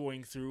NFL was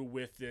going through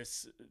with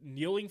this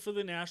kneeling for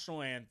the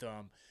national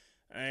anthem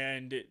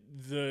and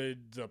the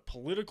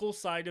political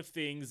side of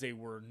things. They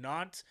were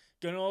not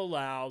going to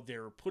allow. They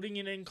were putting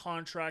it in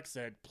contracts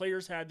that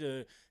players had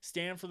to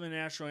stand for the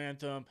national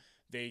anthem.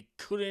 They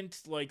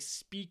couldn't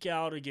speak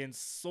out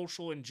against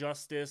social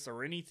injustice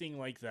or anything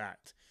like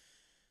that.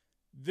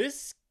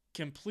 This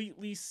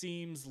completely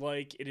seems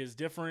like it is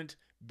different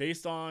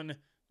based on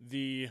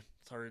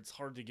it's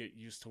hard to get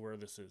used to where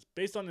this is.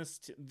 Based on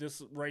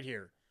this right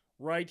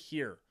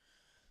here.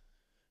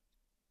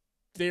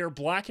 They are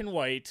black and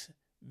white.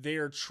 They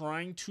are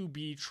trying to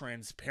be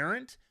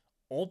transparent,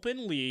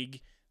 open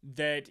league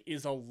that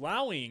is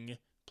allowing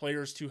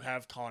players to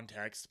have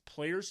context,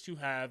 players to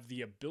have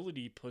the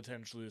ability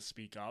potentially to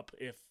speak up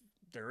if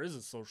there is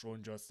a social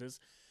injustice.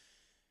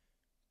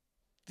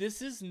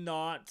 This is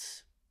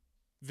not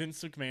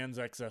Vince McMahon's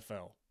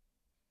XFL.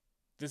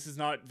 This is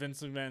not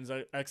Vince McMahon's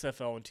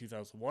XFL in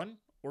 2001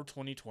 or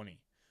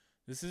 2020.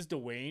 This is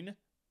Dwayne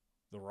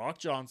The Rock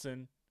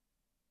Johnson,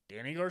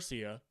 Danny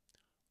Garcia,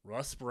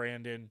 Russ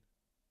Brandon,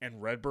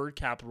 and Redbird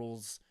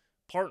Capital's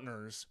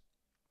partners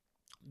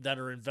that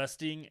are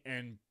investing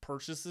and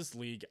purchase this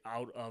league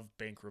out of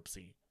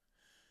bankruptcy.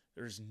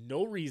 There's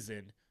no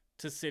reason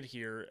to sit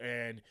here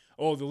and,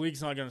 the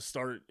league's not going to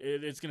start.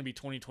 It's going to be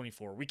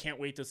 2024. We can't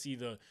wait to see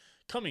the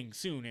coming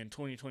soon in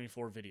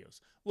 2024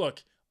 videos.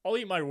 Look, I'll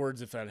eat my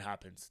words if that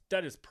happens.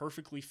 That is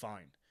perfectly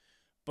fine.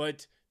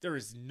 But there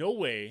is no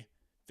way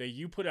that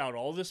you put out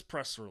all this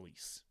press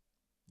release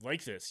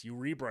like this. You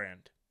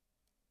rebrand.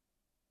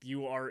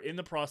 You are in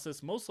the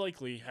process, most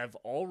likely have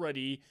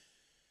already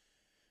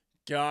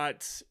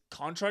got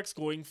contracts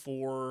going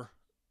for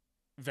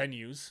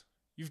venues.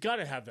 You've got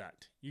to have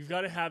that. You've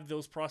got to have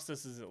those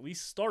processes at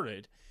least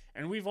started.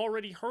 And we've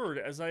already heard,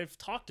 as I've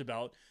talked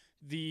about,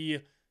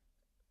 the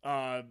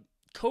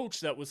coach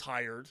that was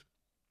hired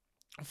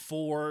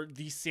for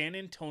the San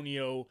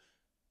Antonio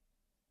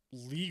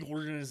League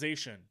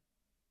organization.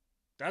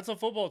 That's a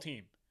football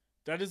team.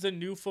 That is a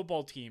new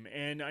football team.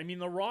 And I mean,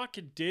 The Rock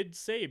did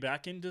say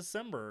back in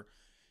December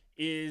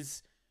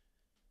is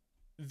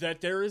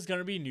that there is going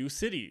to be new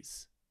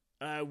cities.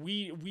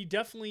 We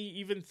definitely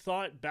even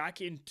thought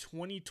back in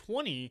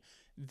 2020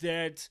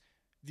 that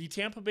the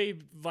Tampa Bay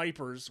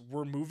Vipers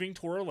were moving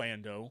to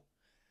Orlando.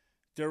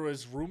 There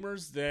was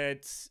rumors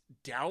that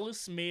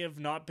Dallas may have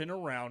not been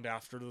around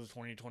after the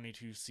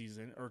 2022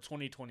 season or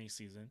 2020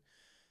 season.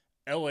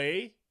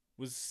 LA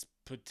was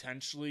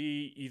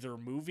potentially either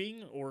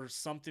moving or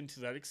something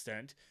to that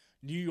extent.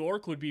 New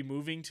York would be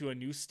moving to a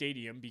new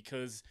stadium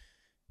because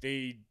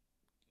they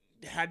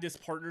had this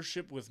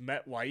partnership with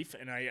MetLife,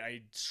 and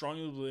I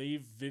strongly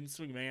believe Vince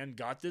McMahon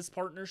got this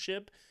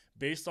partnership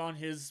based on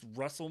his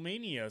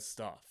WrestleMania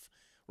stuff.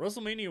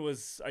 WrestleMania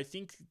was, I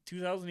think,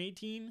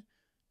 2018,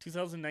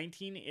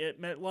 2019 at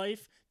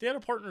MetLife. They had a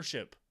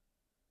partnership.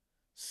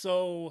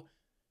 So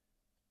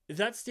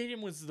that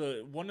stadium was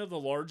one of the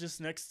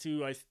largest next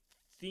to, I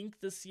think,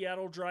 the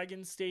Seattle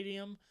Dragons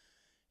Stadium,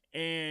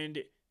 and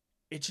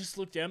it just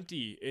looked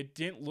empty. It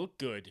didn't look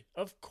good.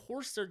 Of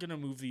course they're going to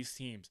move these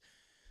teams.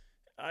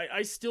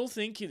 I still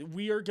think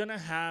we are going to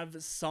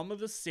have some of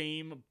the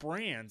same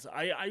brands.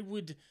 I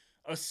would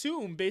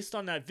assume, based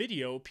on that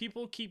video,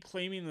 people keep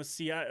claiming the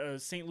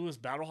St. Louis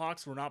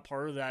Battlehawks were not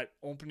part of that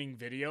opening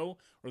video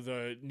or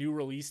the new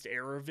released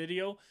era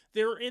video.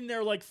 They're in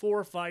there like 4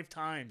 or 5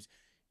 times.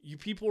 You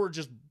people are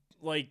just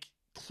like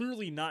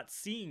clearly not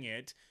seeing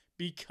it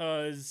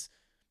because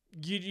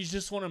you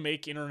just want to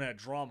make internet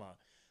drama.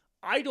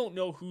 I don't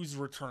know who's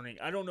returning.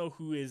 I don't know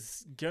who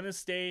is going to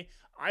stay.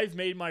 I've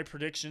made my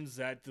predictions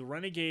that the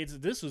Renegades,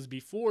 this was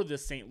before the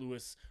St.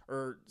 Louis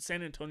or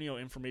San Antonio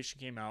information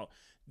came out,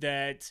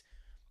 that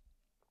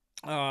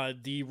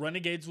the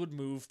Renegades would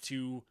move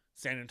to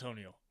San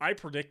Antonio. I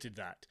predicted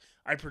that.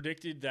 I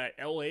predicted that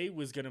LA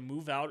was going to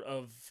move out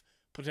of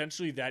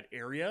potentially that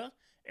area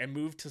and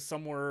move to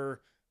somewhere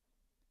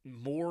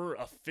more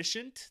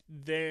efficient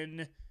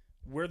than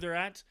where they're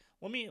at.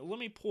 Let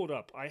me pull it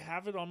up. I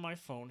have it on my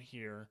phone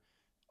here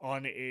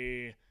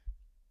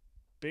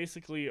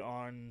basically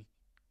on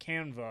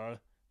Canva,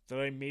 that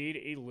I made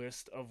a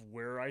list of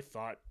where I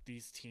thought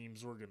these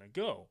teams were going to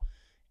go.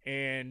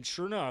 And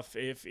sure enough,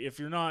 if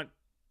you're not,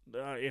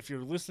 if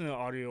you're listening to the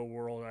audio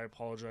world, I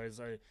apologize.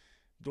 I'm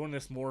doing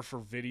this more for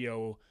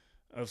video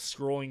of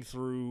scrolling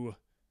through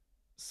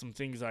some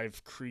things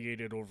I've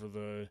created over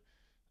the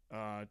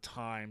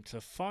time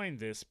to find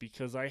this,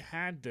 because I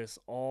had this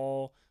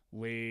all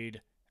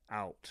laid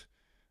out.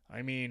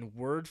 I mean,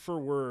 word for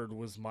word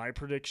was my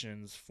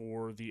predictions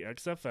for the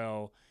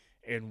XFL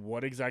and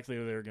what exactly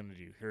they're going to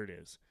do. Here it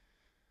is.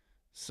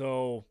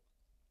 So,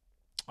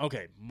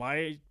 okay,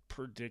 my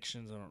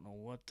predictions, I don't know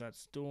what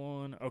that's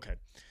doing. Okay,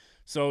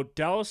 so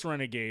Dallas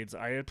Renegades,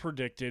 I had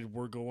predicted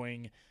were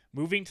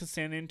moving to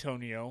San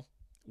Antonio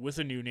with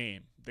a new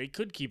name. They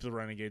could keep the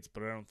Renegades,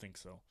 but I don't think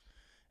so.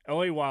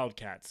 LA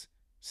Wildcats,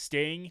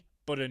 staying,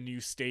 but a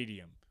new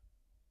stadium.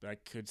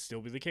 That could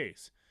still be the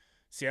case.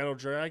 Seattle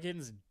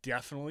Dragons,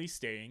 definitely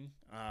staying.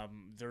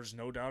 There's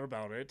no doubt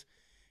about it.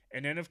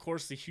 And then, of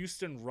course, the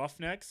Houston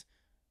Roughnecks,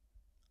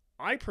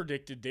 I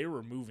predicted they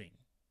were moving.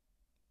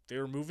 They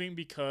were moving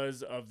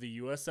because of the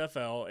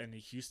USFL and the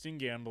Houston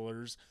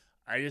Gamblers.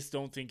 I just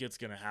don't think it's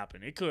going to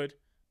happen. It could,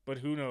 but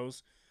who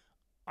knows.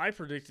 I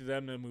predicted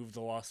them to move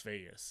to Las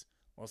Vegas.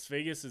 Las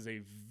Vegas is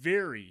a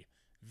very,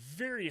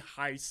 very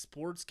high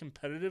sports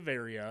competitive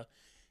area,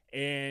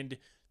 and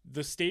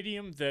the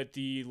stadium that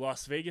the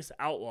Las Vegas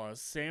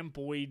Outlaws, Sam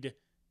Boyd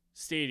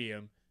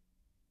Stadium,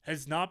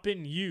 has not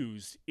been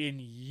used in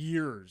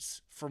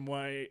years, from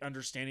my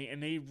understanding,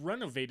 and they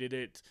renovated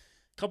it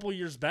a couple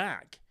years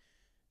back.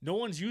 No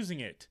one's using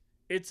it.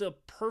 It's a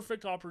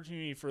perfect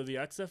opportunity for the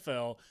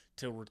XFL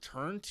to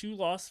return to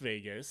Las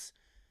Vegas.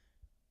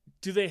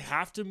 Do they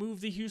have to move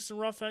the Houston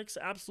Roughnecks?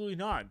 Absolutely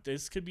not.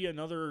 This could be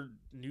another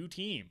new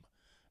team.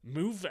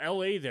 Move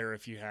LA there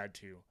if you had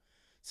to.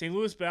 St.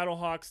 Louis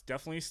Battlehawks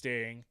definitely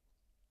staying.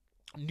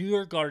 New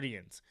York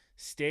Guardians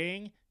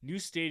staying. New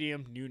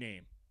stadium, new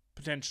name.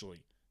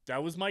 Potentially.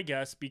 That was my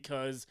guess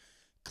because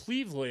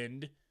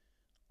Cleveland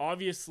took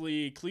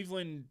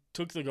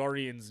the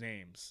Guardians'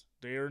 names.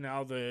 They are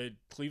now the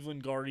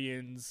Cleveland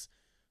Guardians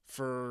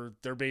for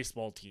their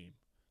baseball team.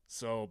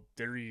 So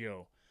there you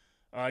go.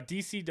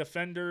 DC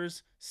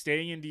Defenders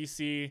staying in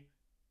DC.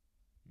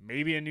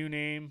 Maybe a new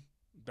name.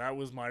 That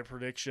was my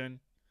prediction.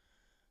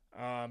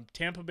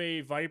 Tampa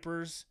Bay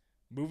Vipers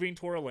moving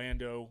to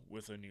Orlando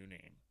with a new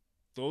name.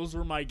 Those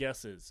were my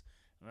guesses.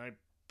 And I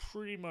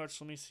pretty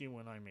much, let me see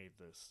when I made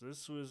this.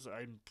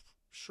 I'm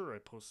sure I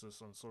posted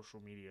this on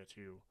social media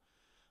too.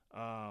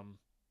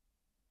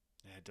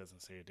 It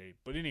doesn't say a date.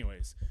 But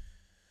anyways,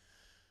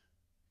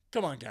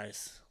 come on,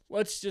 guys.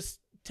 Let's just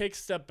take a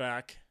step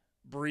back,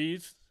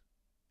 breathe,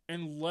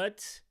 and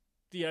let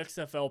the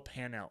XFL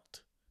pan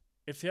out.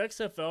 If the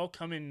XFL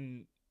come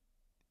in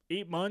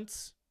 8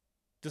 months,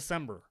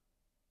 December.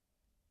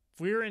 If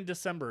we're in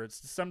December,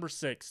 it's December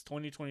 6th,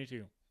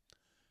 2022,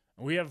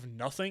 and we have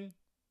nothing,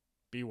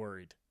 be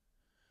worried.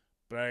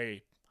 But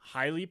I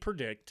highly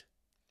predict,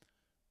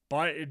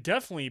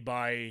 definitely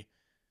by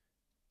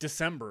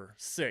December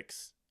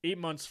 6th, 8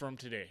 months from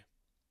today.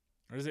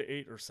 Or is it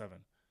 8 or 7?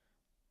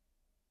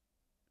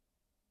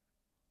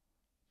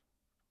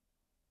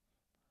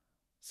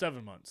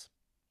 7 months.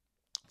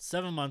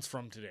 7 months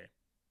from today.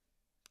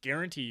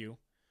 Guarantee you,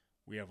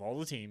 we have all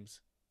the teams,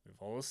 we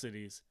have all the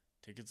cities,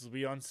 tickets will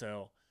be on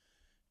sale,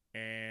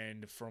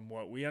 and from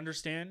what we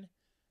understand,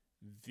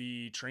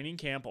 the training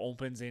camp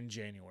opens in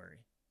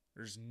January.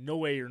 There's no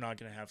way you're not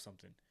going to have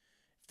something.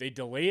 If they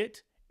delay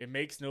it, it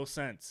makes no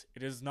sense.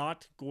 It is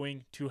not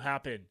going to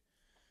happen.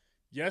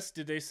 Yes,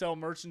 did they sell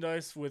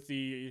merchandise with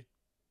the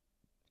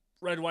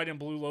red, white, and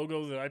blue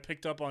logo that I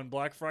picked up on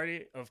Black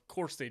Friday? Of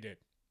course they did.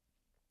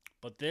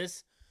 But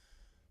this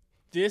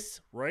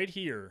right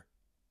here,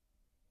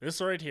 the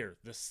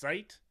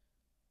site,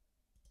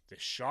 the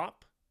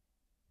shop,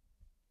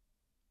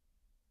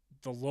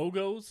 the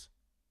logos,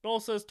 it all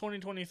says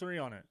 2023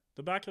 on it.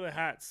 The back of the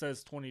hat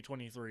says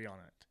 2023 on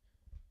it.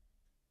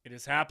 It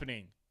is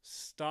happening.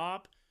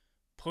 Stop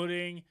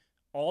putting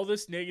all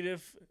this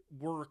negative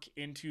work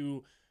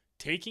into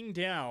taking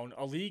down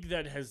a league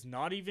that has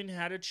not even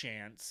had a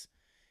chance,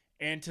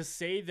 and to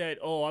say that,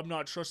 oh, I'm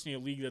not trusting a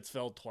league that's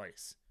failed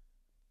twice.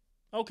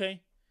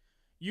 Okay,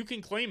 you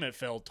can claim it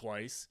failed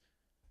twice,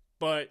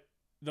 but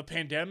the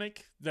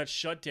pandemic that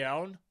shut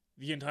down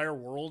the entire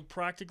world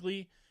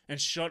practically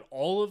and shut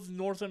all of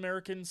North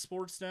American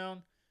sports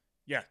down,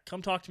 yeah,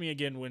 come talk to me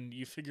again when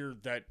you figure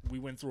that we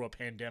went through a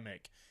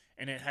pandemic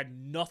and it had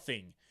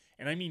nothing,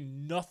 and I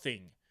mean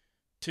nothing,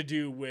 to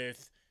do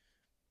with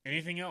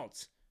anything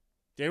else.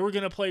 They were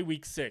going to play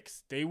week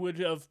 6. They would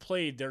have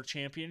played their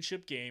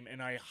championship game,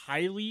 and I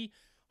highly,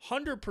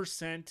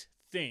 100%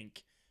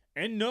 think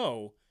and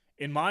know,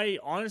 in my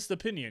honest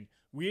opinion,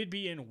 we'd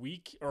be in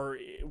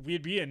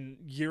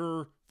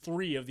year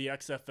 3 of the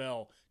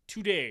XFL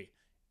today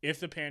if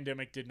the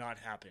pandemic did not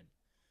happen.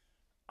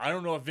 I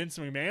don't know if Vince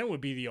McMahon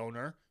would be the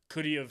owner.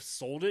 Could he have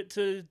sold it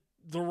to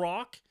The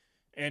Rock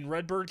and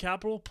Redbird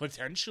Capital?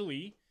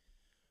 Potentially.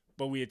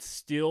 But we'd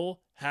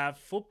still have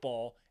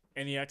football,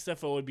 and the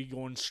XFL would be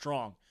going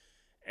strong.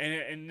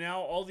 And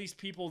now all these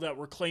people that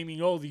were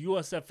claiming, oh, the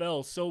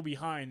USFL is so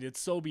behind,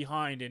 it's so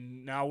behind,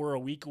 and now we're a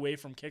week away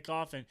from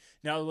kickoff, and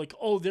now like,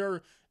 oh,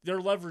 they're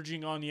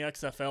leveraging on the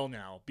XFL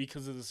now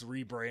because of this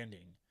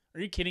rebranding.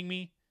 Are you kidding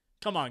me?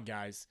 Come on,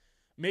 guys.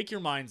 Make your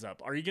minds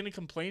up. Are you going to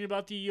complain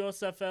about the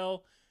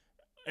USFL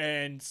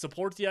and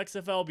support the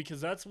XFL? Because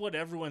that's what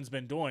everyone's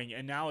been doing,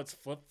 and now it's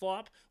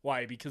flip-flop.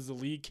 Why? Because the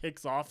league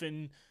kicks off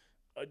in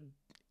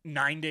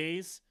 9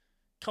 days?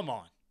 Come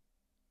on.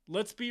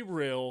 Let's be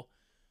real.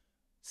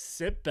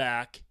 Sit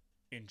back,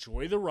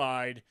 enjoy the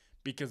ride,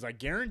 because I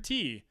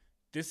guarantee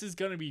this is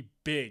going to be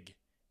big.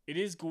 It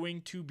is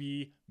going to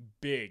be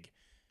big.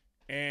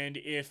 And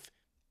if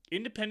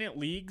independent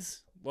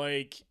leagues,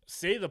 like,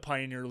 say the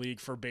Pioneer League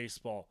for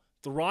baseball,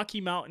 the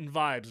Rocky Mountain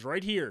Vibes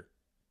right here,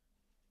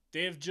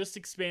 they have just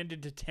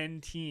expanded to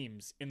 10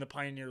 teams in the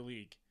Pioneer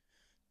League.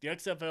 The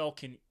XFL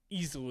can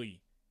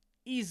easily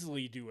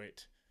do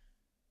it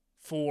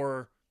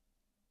for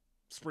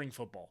spring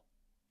football.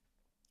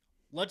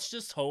 Let's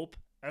just hope,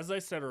 as I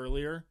said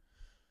earlier,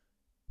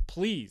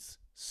 please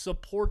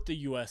support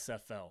the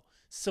USFL,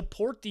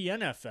 support the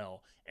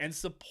NFL, and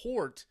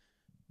support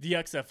the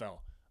XFL.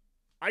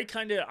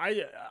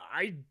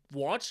 I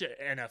watch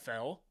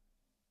NFL,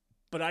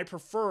 but I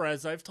prefer,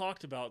 as I've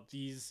talked about,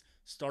 these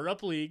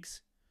startup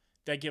leagues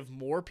that give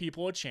more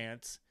people a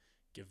chance,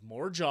 give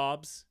more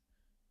jobs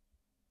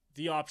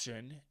the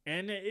option,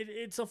 and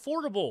it's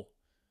affordable.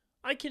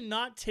 I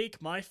cannot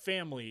take my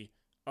family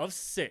of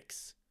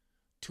 6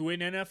 to an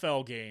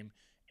NFL game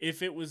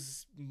if it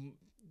was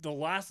the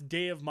last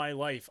day of my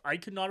life. I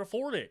could not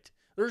afford it.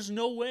 There's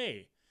no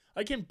way.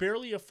 I can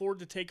barely afford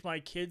to take my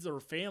kids or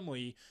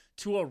family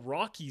to a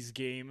Rockies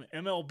game,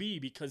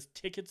 MLB, because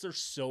tickets are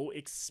so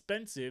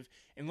expensive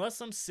unless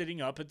I'm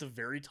sitting up at the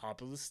very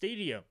top of the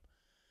stadium.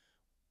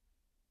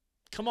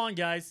 Come on,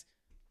 guys.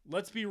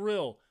 Let's be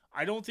real.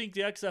 I don't think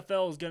the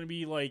XFL is going to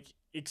be like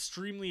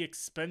extremely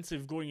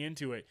expensive going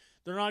into it.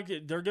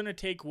 They're going to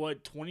take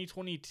what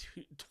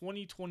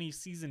 2020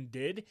 season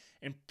did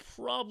and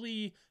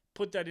probably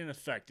put that in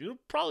effect. It'll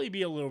probably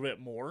be a little bit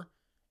more.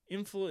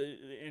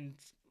 Inflation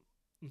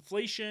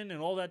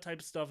and all that type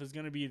of stuff is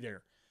going to be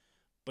there.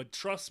 But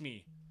trust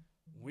me,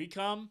 we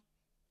come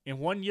in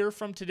 1 year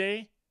from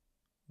today,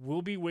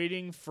 we'll be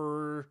waiting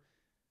for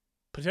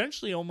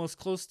potentially almost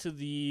close to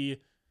the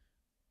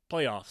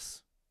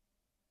playoffs.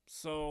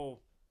 So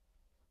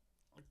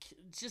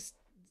just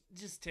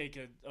take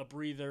a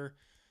breather,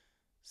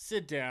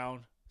 sit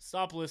down,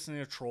 stop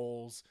listening to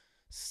trolls,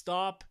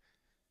 stop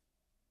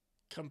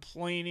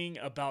complaining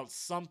about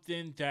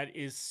something that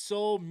is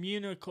so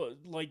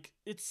like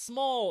it's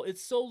small,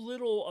 it's so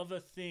little of a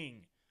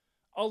thing.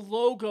 A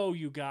logo,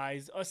 you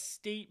guys, a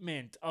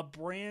statement, a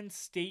brand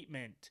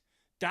statement.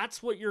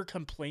 That's what you're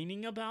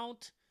complaining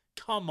about?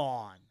 Come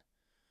on.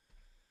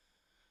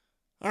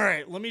 All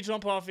right, let me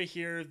jump off of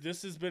here.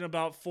 This has been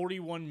about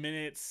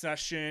 41-minute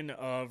session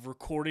of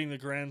recording the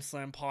Grand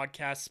Slam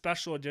podcast,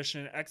 special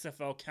edition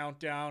XFL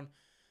Countdown.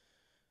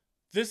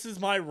 This is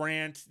my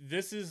rant.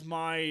 This is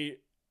my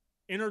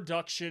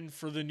introduction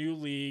for the new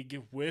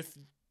league with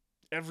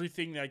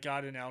everything that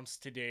got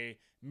announced today.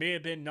 May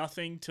have been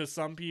nothing to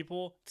some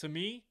people. To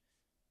me,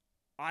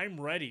 I'm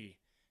ready.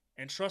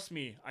 And trust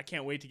me, I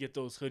can't wait to get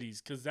those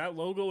hoodies because that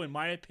logo, in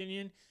my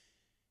opinion,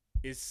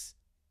 is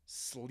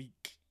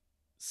sleek.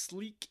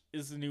 Sleek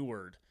is the new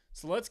word.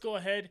 So let's go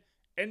ahead,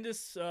 end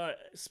this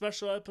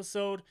special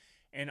episode,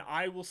 and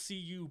I will see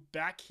you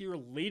back here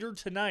later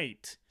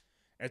tonight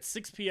at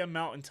 6 p.m.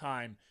 Mountain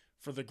Time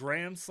for the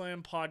Grand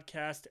Slam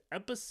Podcast,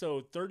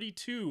 episode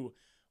 32,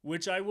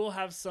 which I will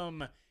have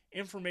some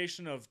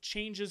information of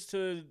changes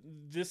to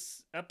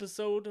this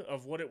episode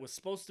of what it was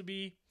supposed to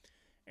be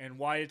and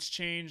why it's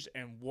changed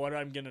and what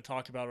I'm going to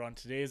talk about on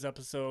today's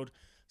episode.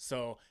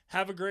 So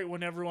have a great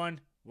one, everyone.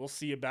 We'll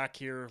see you back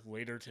here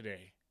later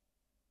today.